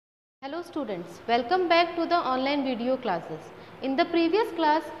Hello students, welcome back to the online video classes. In the previous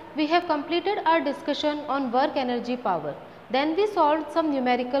class, we have completed our discussion on work energy power. Then we solved some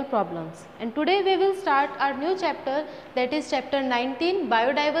numerical problems. And today we will start our new chapter, that is chapter 19,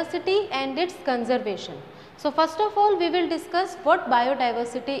 biodiversity and its conservation. So first of all, we will discuss what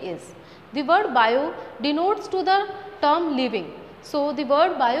biodiversity is. The word bio denotes to the term living. So the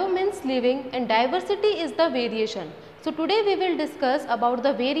word bio means living and diversity is the variation. So today we will discuss about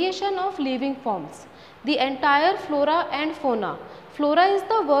the variation of living forms, the entire flora and fauna. Flora is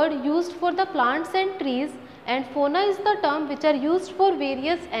the word used for the plants and trees and fauna is the term which are used for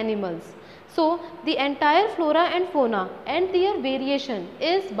various animals. So the entire flora and fauna and their variation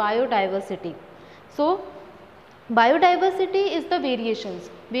is biodiversity. So biodiversity is the variations.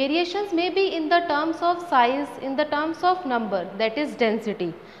 Variations may be in the terms of size, in the terms of number, that is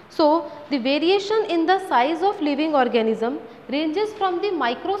density. So the variation in the size of living organism ranges from the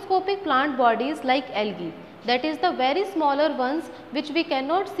microscopic plant bodies like algae, that is the very smaller ones which we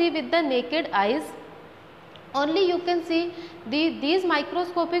cannot see with the naked eyes. Only you can see these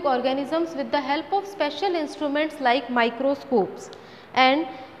microscopic organisms with the help of special instruments like microscopes, and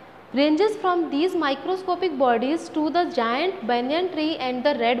ranges from these microscopic bodies to the giant banyan tree and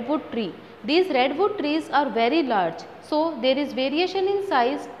the redwood tree. These redwood trees are very large. So there is variation in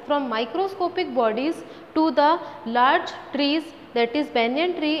size from microscopic bodies to the large trees, that is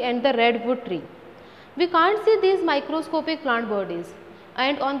banyan tree and the redwood tree. We can't see these microscopic plant bodies.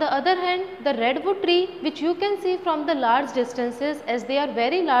 And on the other hand, the redwood tree which you can see from the large distances as they are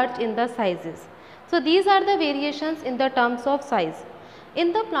very large in the sizes. So these are the variations in the terms of size.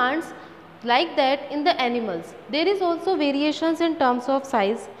 In the plants, like that in the animals, there is also variations in terms of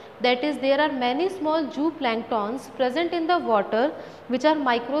size, that is there are many small zooplanktons present in the water which are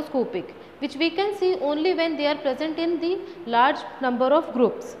microscopic, which we can see only when they are present in the large number of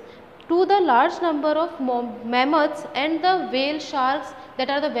groups, to the large number of mammoths and the whale sharks, that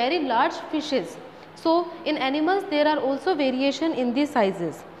are the very large fishes. So in animals there are also variation in the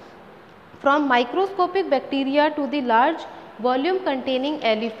sizes, from microscopic bacteria to the large volume containing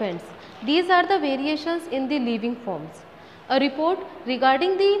elephants. These are the variations in the living forms. A report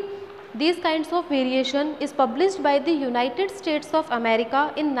regarding these kinds of variation is published by the United States of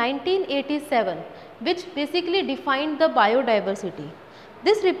America in 1987, which basically defined the biodiversity.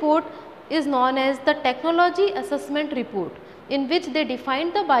 This report is known as the Technology Assessment Report, in which they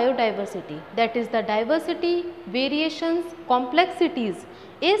defined the biodiversity, that is the diversity, variations, complexities,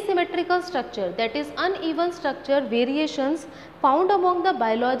 asymmetrical structure, that is uneven structure variations found among the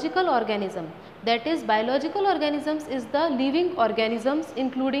biological organism. That is biological organisms is the living organisms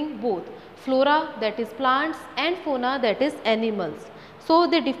including both flora, that is plants, and fauna, that is animals. So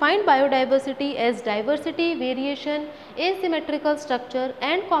they defined biodiversity as diversity, variation, asymmetrical structure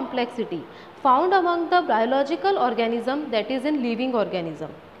and complexity found among the biological organism, that is in living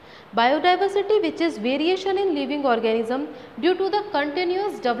organism. Biodiversity, which is variation in living organism due to the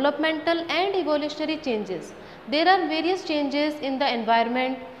continuous developmental and evolutionary changes. There are various changes in the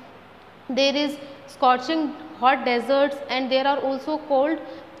environment. There is scorching hot deserts and there are also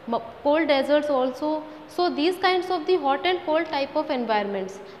cold deserts also. So these kinds of the hot and cold type of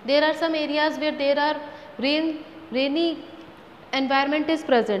environments. There are some areas where there are rainy environment is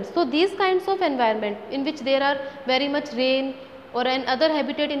present. So these kinds of environment in which there are very much rain, or an other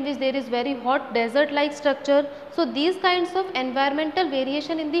habitat in which there is very hot desert like structure. So these kinds of environmental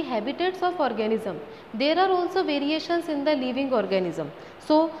variation in the habitats of organism. There are also variations in the living organism.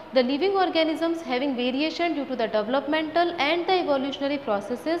 So the living organisms having variation due to the developmental and the evolutionary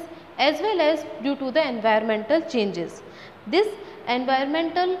processes as well as due to the environmental changes. This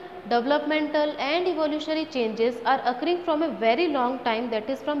environmental, developmental and evolutionary changes are occurring from a very long time, that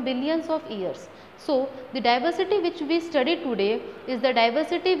is from billions of years. So the diversity which we study today is the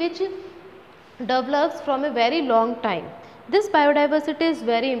diversity which develops from a very long time. This biodiversity is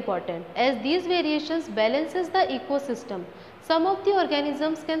very important as these variations balances the ecosystem. Some of the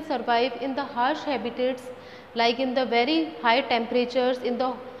organisms can survive in the harsh habitats like in the very high temperatures, in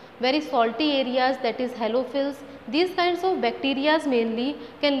the very salty areas, that is halophils. These kinds of bacteria mainly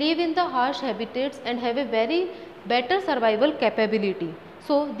can live in the harsh habitats and have a very better survival capability.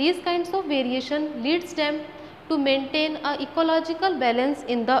 So these kinds of variation leads them to maintain a ecological balance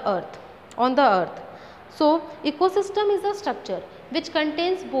in the earth, on the earth. So ecosystem is a structure which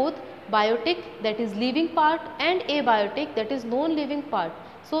contains both biotic, that is living part, and abiotic, that is non-living part.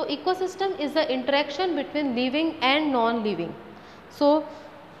 So ecosystem is the interaction between living and non-living. So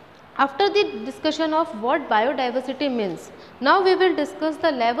After the discussion of what biodiversity means, now we will discuss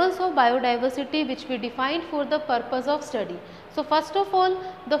the levels of biodiversity which we defined for the purpose of study. So first of all,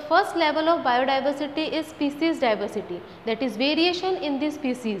 the first level of biodiversity is species diversity, that is variation in the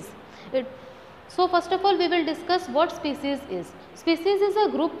species. So first of all, we will discuss what species is. Species is a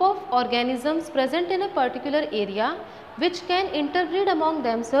group of organisms present in a particular area which can interbreed among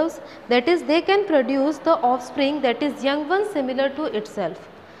themselves, that is they can produce the offspring, that is young ones similar to itself.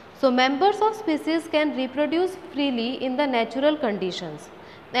 So members of species can reproduce freely in the natural conditions,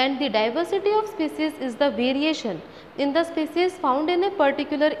 and the diversity of species is the variation in the species found in a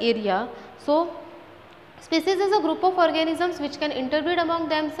particular area. So species is a group of organisms which can interbreed among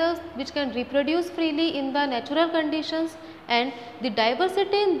themselves, which can reproduce freely in the natural conditions, and the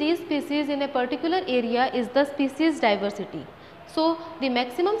diversity in these species in a particular area is the species diversity. So the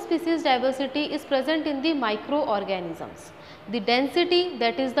maximum species diversity is present in the microorganisms. The density,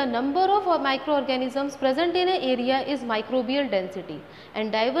 that is the number of microorganisms present in an area, is microbial density,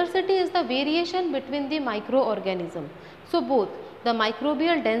 and diversity is the variation between the microorganism. So both the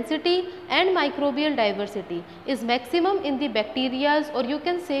microbial density and microbial diversity is maximum in the bacteria, or you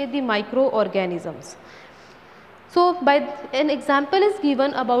can say the microorganisms. So by an example is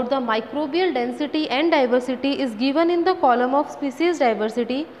given about the microbial density and diversity is given in the column of species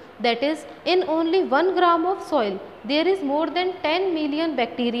diversity, that is in only 1 gram of soil there is more than 10 million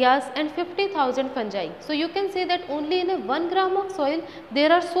bacteria and 50,000 fungi. So you can say that only in a 1 gram of soil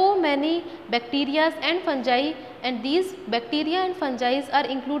there are so many bacteria and fungi, and these bacteria and fungi are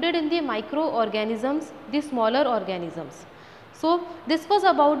included in the microorganisms, the smaller organisms. So this was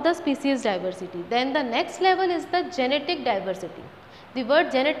about the species diversity. Then the next level is the genetic diversity. The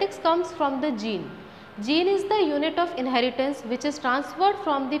word genetics comes from the gene. Gene is the unit of inheritance which is transferred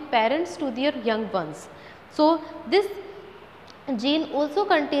from the parents to their young ones. So this gene also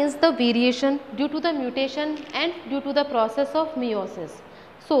contains the variation due to the mutation and due to the process of meiosis.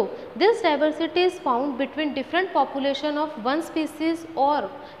 So this diversity is found between different population of one species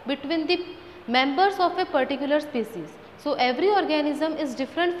or between the members of a particular species. So every organism is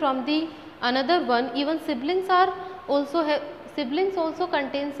different from the another one. Even siblings also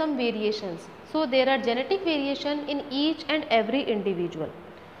contain some variations. So there are genetic variation in each and every individual,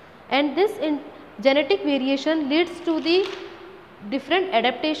 and this genetic variation leads to the different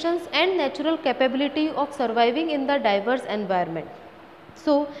adaptations and natural capability of surviving in the diverse environment.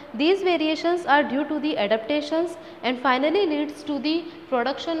 So these variations are due to the adaptations and finally leads to the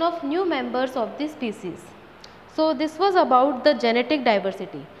production of new members of the species. So this was about the genetic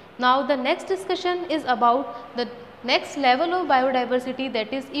diversity. Now the next discussion is about the next level of biodiversity,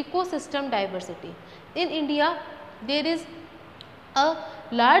 that is ecosystem diversity. In India there is a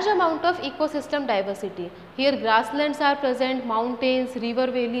large amount of ecosystem diversity. Here grasslands are present, mountains, river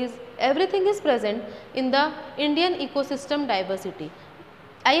valleys, everything is present in the Indian ecosystem diversity.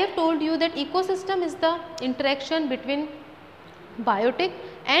 I have told you that ecosystem is the interaction between biotic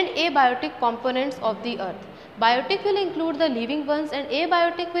and abiotic components of the earth. Biotic will include the living ones and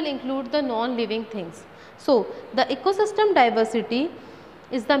abiotic will include the non-living things. So the ecosystem diversity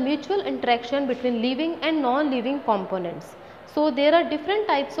is the mutual interaction between living and non-living components. So there are different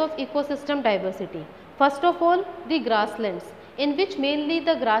types of ecosystem diversity. First of all, the grasslands, in which mainly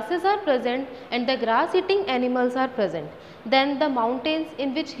the grasses are present and the grass eating animals are present. Then the mountains,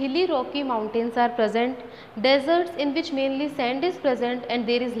 in which hilly rocky mountains are present. Deserts, in which mainly sand is present and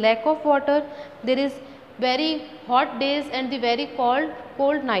there is lack of water. There is very hot days and the very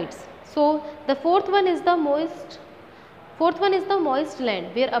cold nights. So the fourth one is the moist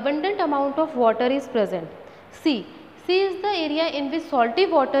land, where abundant amount of water is present. Sea is the area in which salty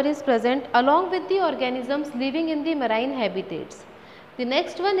water is present along with the organisms living in the marine habitats. The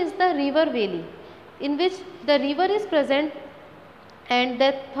next one is the river valley, in which the river is present, and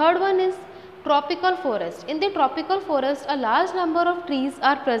the third one is tropical forest. In the tropical forest a large number of trees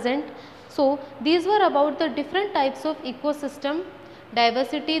are present. So these were about the different types of ecosystem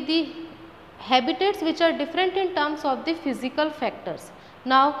diversity, the habitats which are different in terms of the physical factors.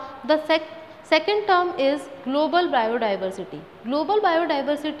 Now the second term is global biodiversity. Global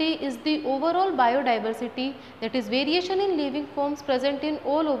biodiversity is the overall biodiversity, that is variation in living forms present in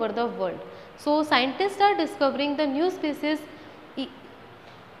all over the world. So scientists are discovering the new species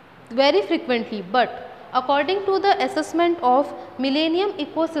very frequently, but according to the assessment of Millennium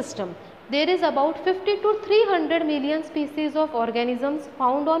Ecosystem, there is about 50 to 300 million species of organisms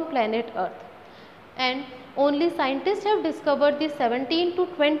found on planet Earth, and only scientists have discovered the 17 to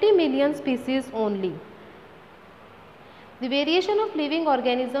 20 million species only. The variation of living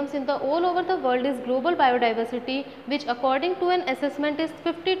organisms in the all over the world is global biodiversity, which according to an assessment is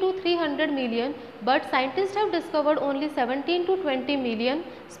 50 to 300 million, but scientists have discovered only 17 to 20 million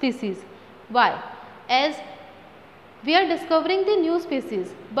species. Why? As we are discovering the new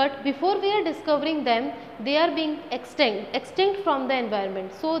species, but before we are discovering them, they are being extinct from the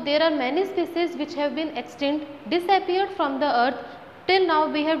environment. So there are many species which have been extinct, disappeared from the earth. Till now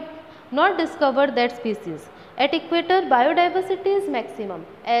we have not discovered that species. At equator, biodiversity is maximum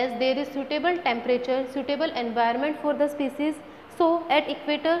as there is suitable temperature, suitable environment for the species. So at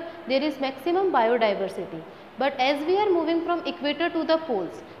equator there is maximum biodiversity. But as we are moving from equator to the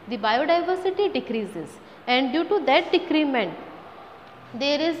poles, the biodiversity decreases, and due to that decrement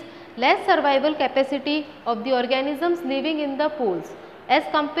there is less survival capacity of the organisms living in the poles as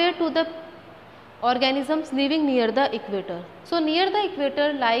compared to the organisms living near the equator. So near the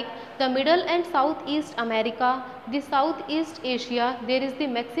equator, like the middle and southeast America, the southeast Asia, there is the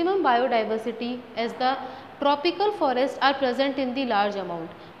maximum biodiversity as the tropical forests are present in the large amount.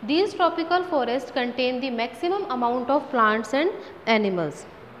 These tropical forests contain the maximum amount of plants and animals.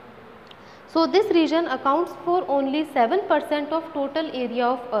 So this region accounts for only 7% of total area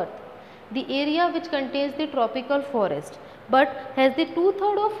of earth, the area which contains the tropical forest, but has the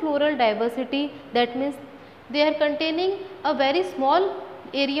 2/3 of floral diversity. That means they are containing a very small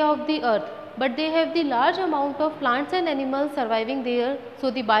area of the earth, but they have the large amount of plants and animals surviving there.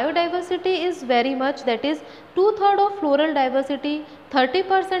 So the biodiversity is very much, that is 2/3 of floral diversity,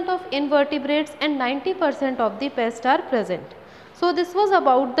 30% of invertebrates and 90% of the pests are present. So this was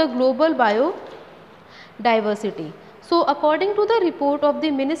about the global biodiversity. So according to the report of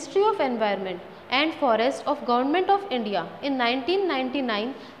the Ministry of Environment and Forest of Government of India in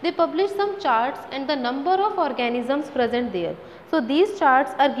 1999, they published some charts and the number of organisms present there. So these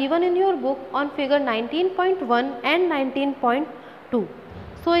charts are given in your book on figure 19.1 and 19.2.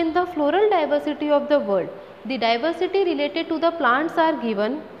 So in the floral diversity of the world, the diversity related to the plants are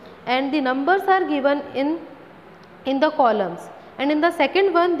given and the numbers are given in the columns. And in the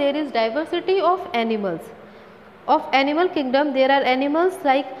second one there is diversity of animals. Of animal kingdom, there are animals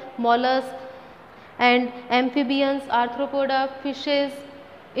like mollusks and amphibians, arthropoda, fishes,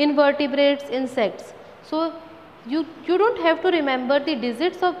 invertebrates, insects. So you don't have to remember the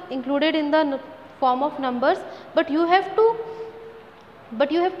digits of included in the form of numbers, but you have to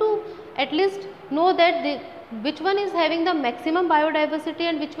at least know that which one is having the maximum biodiversity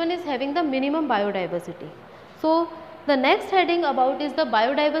and which one is having the minimum biodiversity. So the next heading about is the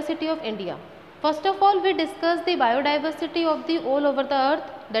biodiversity of India. First of all, we discuss the biodiversity of the all over the earth,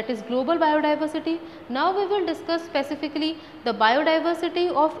 that is global biodiversity. Now we will discuss specifically the biodiversity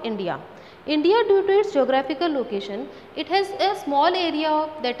of India. India, due to its geographical location, it has a small area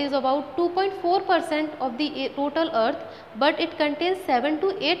that is about 2.4% of the total earth, but it contains 7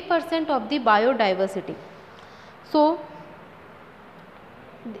 to 8% of the biodiversity. So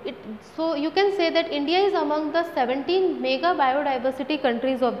you can say that India is among the 17 mega biodiversity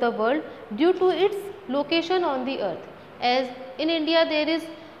countries of the world due to its location on the earth. As in India there is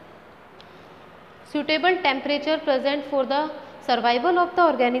suitable temperature present for the survival of the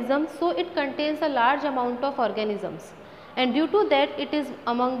organisms, so it contains a large amount of organisms, and due to that it is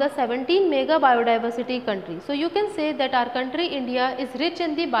among the 17 mega biodiversity countries. So you can say that our country India is rich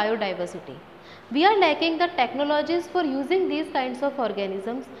in the biodiversity. We are lacking the technologies for using these kinds of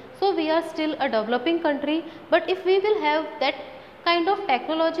organisms, so we are still a developing country, but if we will have that kind of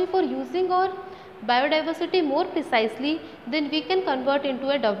technology for using our biodiversity more precisely, then we can convert into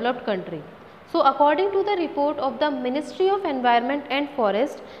a developed country. So according to the report of the Ministry of Environment and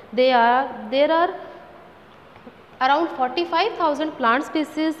Forest, there are around 45,000 plant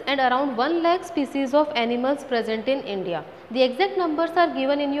species and around 1 lakh species of animals present in India. The exact numbers are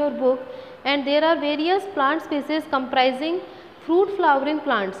given in your book, and there are various plant species comprising fruit flowering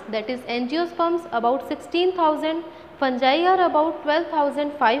plants, that is angiosperms about 16,000, fungi are about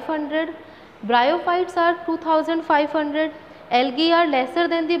 12,500, bryophytes are 2,500, algae are lesser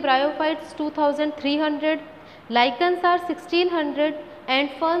than the bryophytes 2,300, lichens are 1,600 and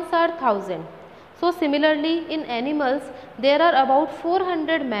ferns are 1,000. So similarly in animals there are about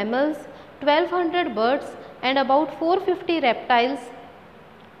 400 mammals, 1,200 birds and about 450 reptiles,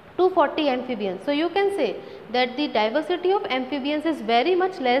 240 amphibians. So you can say that the diversity of amphibians is very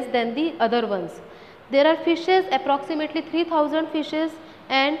much less than the other ones. There are fishes, approximately 3,000 fishes,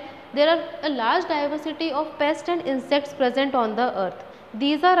 and there are a large diversity of pests and insects present on the earth.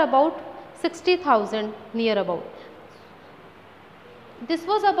 These are about 60,000 near about. This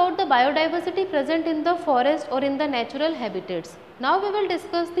was about the biodiversity present in the forest or in the natural habitats. Now we will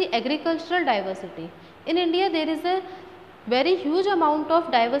discuss the agricultural diversity. In India there is a very huge amount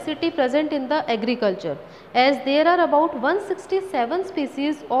of diversity present in the agriculture, as there are about 167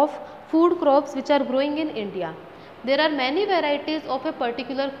 species of food crops which are growing in India. There are many varieties of a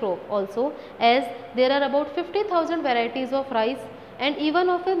particular crop also, as there are about 50,000 varieties of rice, and even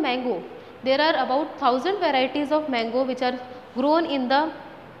of a mango. There are about 1000 varieties of mango which are grown in the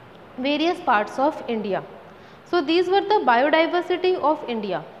various parts of India. So these were the biodiversity of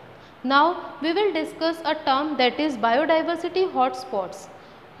India. Now we will discuss a term, that is biodiversity hotspots.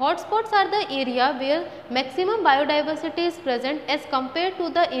 Hotspots are the area where maximum biodiversity is present as compared to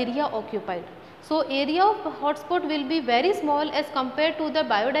the area occupied. So area of hotspot will be very small as compared to the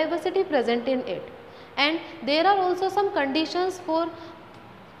biodiversity present in it. And there are also some conditions for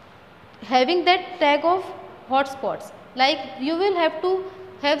having that tag of hotspots, like you will have to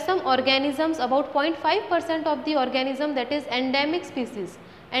have some organisms, about 0.5% of the organism, that is endemic species.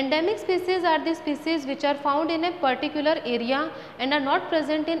 Endemic species are the species which are found in a particular area and are not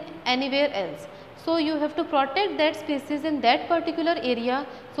present in anywhere else. So you have to protect that species in that particular area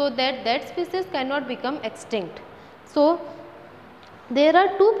so that that species cannot become extinct. So there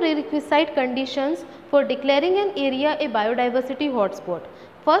are two prerequisite conditions for declaring an area a biodiversity hotspot.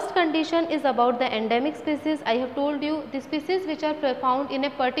 First condition is about the endemic species. I have told you the species which are found in a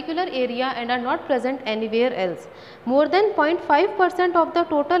particular area and are not present anywhere else. More than 0.5% of the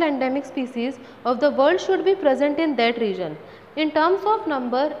total endemic species of the world should be present in that region. In terms of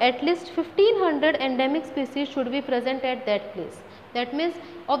number, at least 1500 endemic species should be present at that place. That means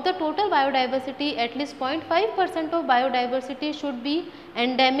of the total biodiversity, at least 0.5% of biodiversity should be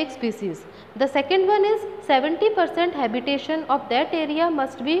endemic species. The second one is 70% habitation of that area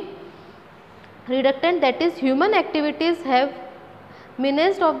must be reductant, that is human activities have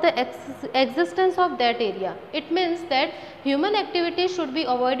menaced of the existence of that area. It means that human activities should be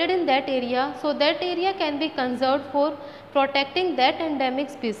avoided in that area, so that area can be conserved for protecting that endemic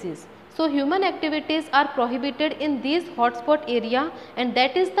species. So human activities are prohibited in these hotspot area, and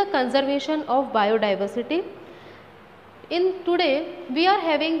that is the conservation of biodiversity. In today we are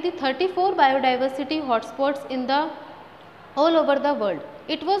having the 34 biodiversity hotspots in the all over the world.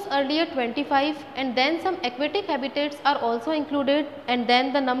 It was earlier 25, and then some aquatic habitats are also included, and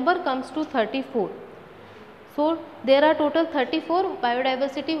then the number comes to 34. So there are total 34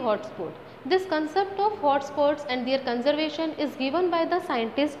 biodiversity hotspots. This concept of hotspots and their conservation is given by the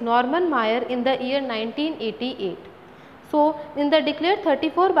scientist Norman Maier in the year 1988. So in the declared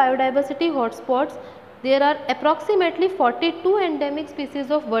 34 biodiversity hotspots, there are approximately 42 endemic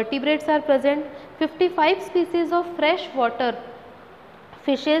species of vertebrates are present, 55 species of fresh water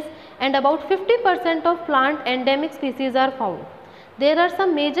fishes, and about 50% of plant endemic species are found. There are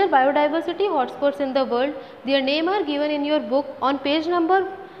some major biodiversity hotspots in the world. Their name are given in your book on page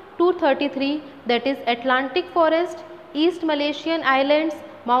number 233, that is Atlantic forest, East Malaysian islands,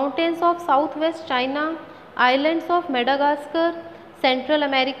 mountains of southwest China, islands of Madagascar, Central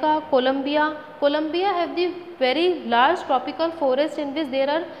America, Colombia. Colombia have the very large tropical forest in which there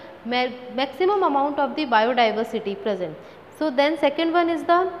are maximum amount of the biodiversity present. So then second one is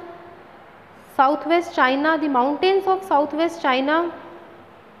the southwest China, the mountains of southwest China,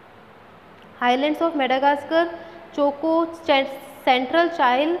 islands of Madagascar, Choco, Central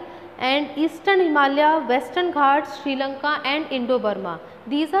Chile, and Eastern Himalaya, Western Ghats, Sri Lanka, and Indo-Burma.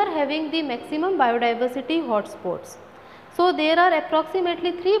 These are having the maximum biodiversity hotspots. So there are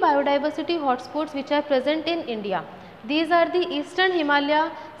approximately 3 biodiversity hotspots which are present in India. These are the Eastern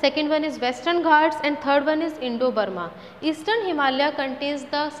Himalaya, second one is Western Ghats, and third one is Indo-Burma. Eastern Himalaya contains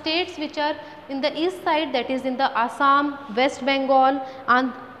the states which are in the east side, that is in the Assam, West Bengal,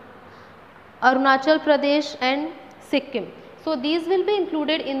 and Arunachal Pradesh and Sikkim. So these will be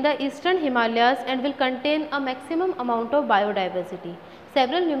included in the Eastern Himalayas and will contain a maximum amount of biodiversity.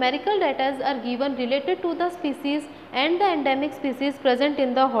 Several numerical data are given related to the species and the endemic species present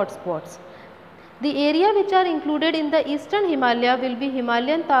in the hotspots. The area which are included in the Eastern Himalaya will be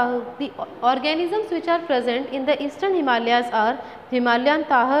Himalayan tahar. The organisms which are present in the Eastern Himalayas are Himalayan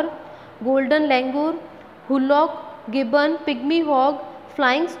tahar, golden langur, hullock, gibbon, pygmy hog,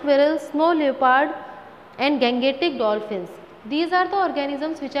 flying squirrel, snow leopard, and gangetic dolphins. These are the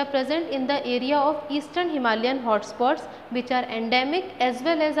organisms which are present in the area of Eastern Himalayan hotspots, which are endemic as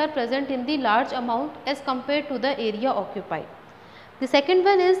well as are present in the large amount as compared to the area occupied. The second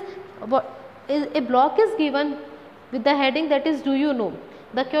one is a block is given with the heading, that is, do you know?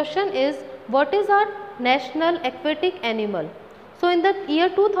 The question is, what is our national aquatic animal? So in the year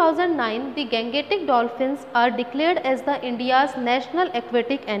 2009, the gangetic dolphins are declared as the India's national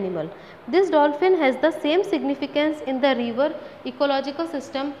aquatic animal. This dolphin has the same significance in the river ecological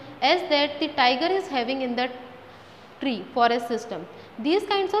system as that the tiger is having in the tree forest system. These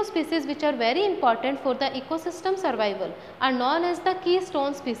kinds of species which are very important for the ecosystem survival are known as the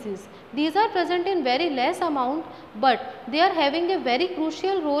keystone species. These are present in very less amount, but they are having a very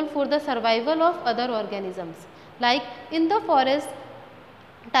crucial role for the survival of other organisms. Like in the forest,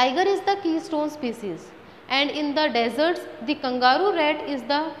 tiger is the keystone species, and in the deserts the kangaroo rat is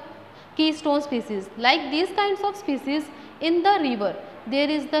the keystone species. Like these kinds of species in the river, there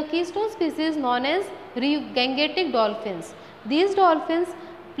is the keystone species known as Gangetic dolphins. These dolphins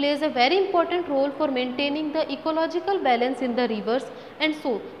plays a very important role for maintaining the ecological balance in the rivers, and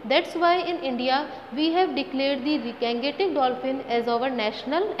so that's why in India we have declared the Gangetic dolphin as our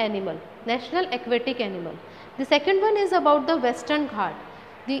national animal, national aquatic animal. The second one is about the Western Ghat,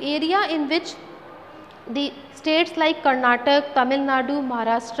 the area in which the states like Karnataka, Tamil Nadu,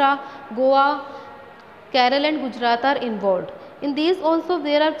 Maharashtra, Goa, Kerala and Gujarat are involved. In these also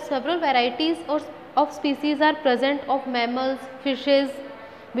there are several varieties of species are present of mammals, fishes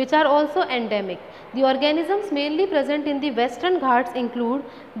which are also endemic. The organisms mainly present in the Western Ghats include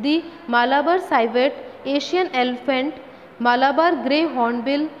the Malabar civet, Asian elephant, Malabar grey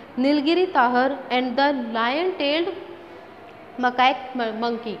hornbill, Nilgiri tahar and the lion-tailed macaque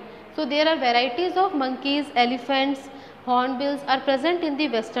monkey. So there are varieties of monkeys, elephants, hornbills are present in the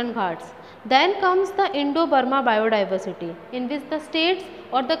Western Ghats. Then comes the Indo-Burma biodiversity, in which the states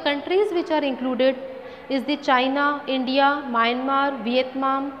or the countries which are included is the China, India, Myanmar,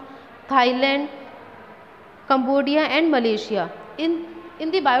 Vietnam, Thailand, Cambodia and Malaysia. In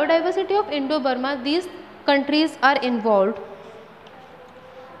the biodiversity of Indo-Burma, these countries are involved.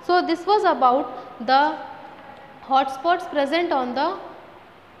 So this was about the hotspots present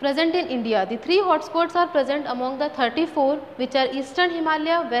in India. The 3 hotspots are present among the 34, which are Eastern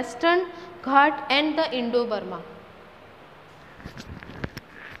Himalaya, Western Ghat and the Indo-Burma.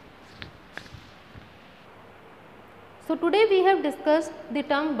 So today we have discussed the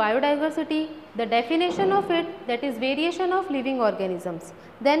term biodiversity, the definition of it, that is variation of living organisms.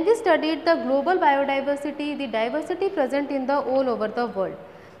 Then we studied the global biodiversity, the diversity present in the all over the world.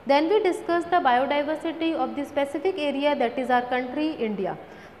 Then we discussed the biodiversity of the specific area, that is our country India.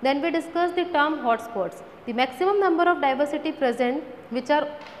 Then we discussed the term hotspots, the maximum number of diversity present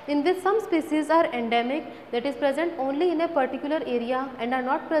in which some species are endemic, that is present only in a particular area and are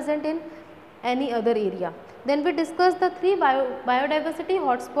not present in any other area. Then we discussed the 3 biodiversity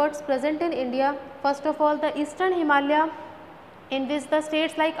hotspots present in India. First of all, the Eastern Himalaya, in which the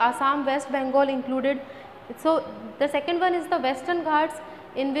states like Assam, West Bengal included. So the second one is the Western Ghats,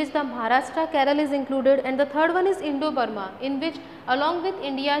 in which the Maharashtra, Kerala is included, and the third one is Indo-Burma, in which along with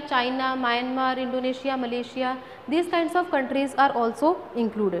India, China, Myanmar, Indonesia, Malaysia, these kinds of countries are also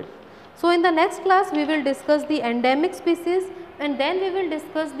included. So in the next class we will discuss the endemic species, and then we will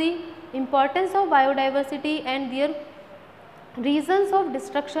discuss the importance of biodiversity and their reasons of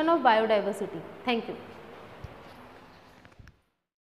destruction of biodiversity. Thank you.